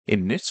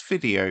In this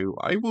video,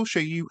 I will show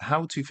you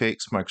how to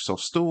fix Microsoft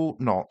Store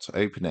not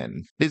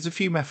opening. There's a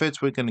few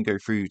methods we're going to go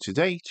through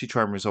today to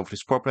try and resolve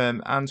this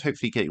problem and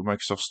hopefully get your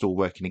Microsoft Store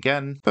working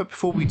again. But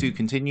before we do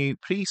continue,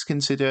 please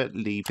consider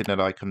leaving a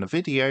like on the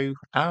video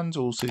and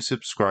also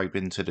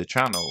subscribing to the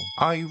channel.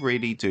 I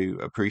really do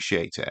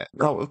appreciate it.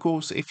 Now, of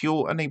course, if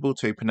you're unable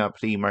to open up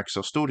the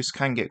Microsoft Store, this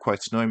can get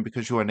quite annoying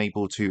because you're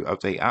unable to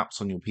update apps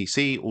on your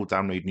PC or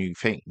download new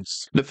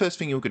things. The first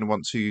thing you're going to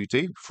want to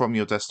do from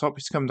your desktop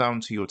is come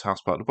down to your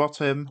taskbar at the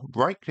bottom,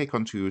 right click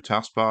onto your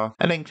taskbar,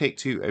 and then click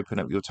to open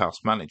up your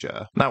task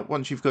manager. Now,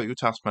 once you've got your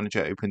task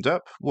manager opened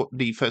up, what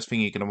the first thing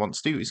you're going to want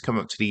to do is come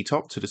up to the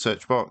top to the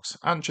search box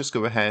and just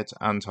go ahead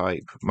and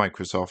type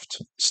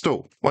Microsoft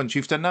Store. Once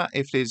you've done that,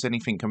 if there's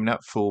anything coming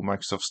up for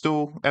Microsoft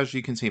Store, as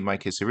you can see in my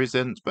case there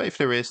isn't, but if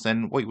there is,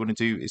 then what you want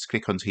to do is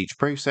click onto each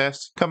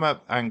process, come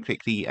up and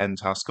click the End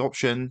Task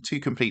option to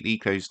completely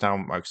close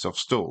down Microsoft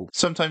Store.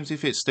 Sometimes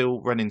if it's still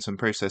running some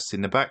process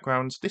in the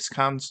background, this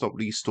can stop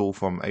the store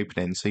from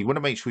opening, so you want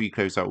to make sure you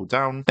close that all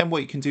down. Then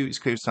what you can do is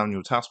close down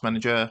your task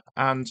manager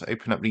and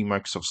open up the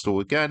Microsoft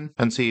Store again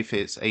and see if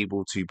it's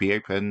able to be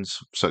opened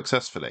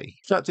successfully.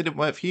 If that didn't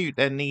work for you,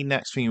 then the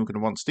next thing you're going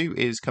to want to do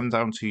is come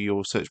down to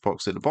your search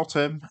box at the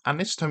bottom, and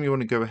this time you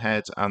want to go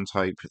ahead and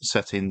type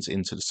settings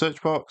into the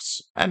search box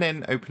and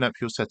then open up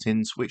your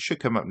settings, which should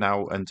come up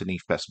now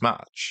underneath best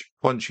match.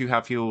 Once you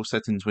have your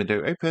settings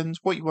window opened,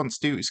 what you want to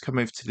do is come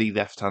over to the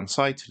left hand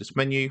side to this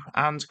menu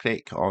and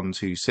click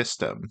onto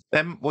system.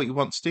 Then what you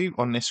want to do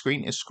on this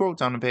screen is scroll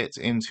down a bit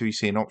until you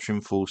see an option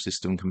for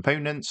system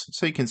components.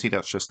 So you can see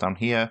that's just down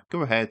here.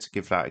 Go ahead,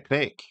 give that a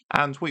click.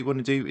 And what you want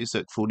to do is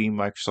look for the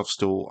Microsoft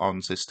Store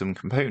on system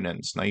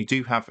components. Now you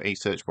do have a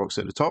search box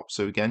at the top.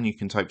 So again, you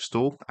can type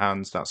store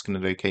and that's going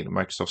to locate the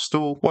Microsoft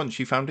Store. Once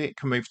you found it,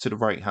 come over to the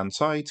right hand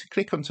side,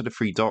 click onto the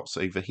three dots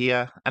over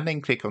here and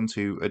then click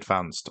onto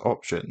advanced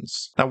options.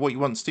 Now what you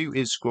want to do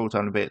is scroll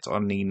down a bit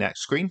on the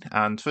next screen,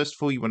 and first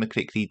of all you want to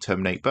click the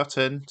terminate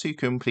button to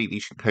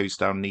completely close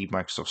down the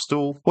Microsoft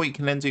Store. What you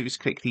can then do is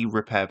click the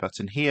repair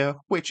button here,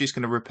 which is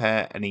going to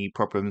repair any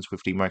problems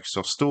with the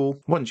Microsoft Store.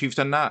 Once you've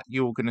done that,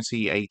 you're going to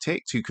see a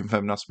tick to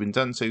confirm that's been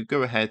done, so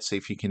go ahead, see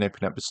if you can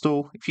open up the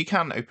store. If you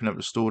can open up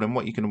the store, then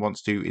what you're going to want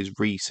to do is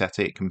reset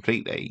it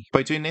completely.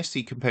 By doing this,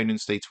 the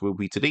components data will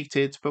be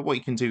deleted, but what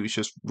you can do is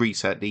just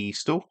reset the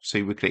store. So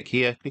you would click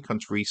here, click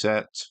onto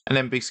reset, and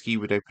then basically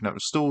you would open up the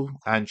store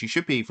and you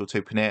should be able to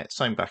open it,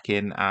 sign back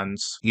in and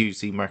use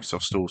the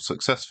Microsoft Store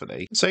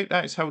successfully. So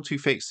that is how to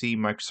fix the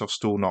Microsoft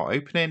Store not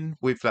opening.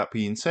 With that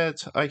being said,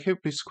 I hope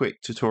this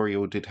quick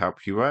tutorial did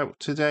help you out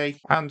today,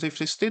 and if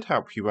this did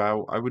help you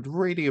out, I would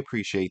really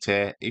appreciate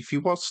it if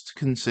you was to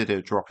consider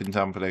dropping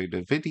down below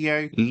the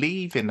video,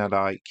 leaving a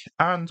like,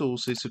 and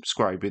also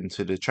subscribing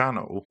to the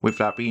channel. With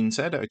that being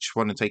said, I just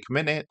want to take a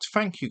minute to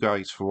thank you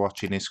guys for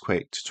watching this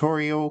quick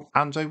tutorial,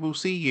 and I will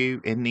see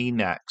you in the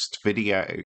next video.